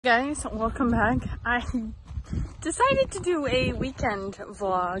Guys, welcome back. I decided to do a weekend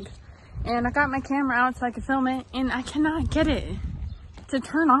vlog and I got my camera out so I could film it and I cannot get it to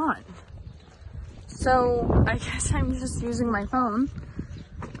turn on. So I guess I'm just using my phone.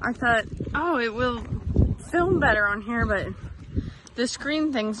 I thought, oh, it will film better on here, but the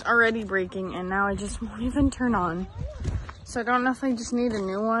screen thing's already breaking and now it just won't even turn on. So I don't know if I just need a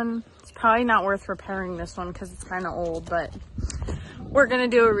new one. It's probably not worth repairing this one because it's kind of old, but we're gonna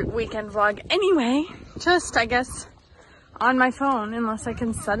do a weekend vlog anyway, just I guess on my phone, unless I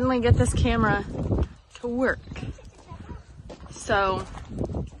can suddenly get this camera to work. So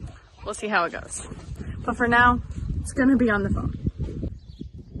we'll see how it goes. But for now, it's gonna be on the phone.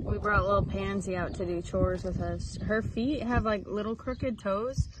 We brought little Pansy out to do chores with us. Her feet have like little crooked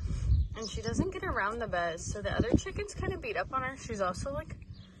toes and she doesn't get around the best. So the other chickens kind of beat up on her. She's also like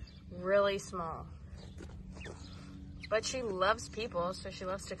really small. But she loves people, so she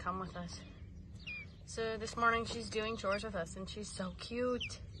loves to come with us. So this morning she's doing chores with us and she's so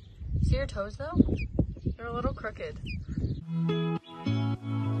cute. See her toes though? They're a little crooked.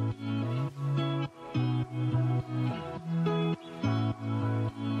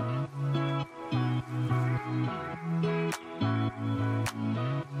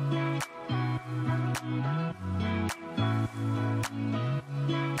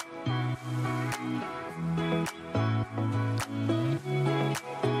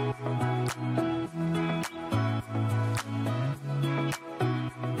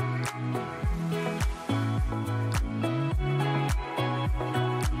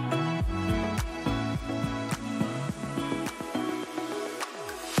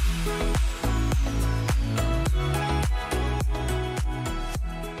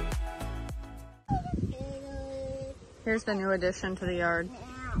 Here's the new addition to the yard.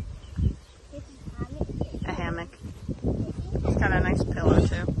 A hammock. It's got a nice pillow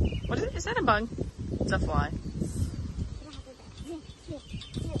too. What is it? Is that a bug? It's a fly.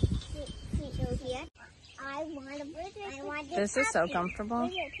 This is so comfortable.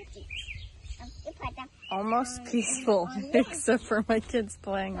 Almost peaceful, except for my kids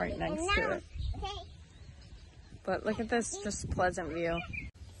playing right next to it. But look at this, just pleasant view.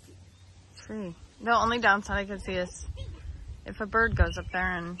 Tree. The only downside I could see is if a bird goes up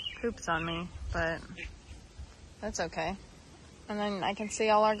there and poops on me, but that's okay. And then I can see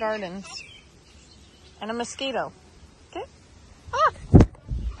all our gardens. And a mosquito. Okay? Ah!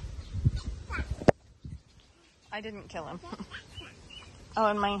 I didn't kill him. Oh,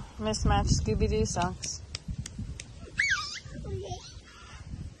 and my mismatched Scooby-Doo socks.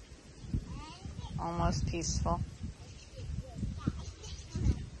 Almost peaceful.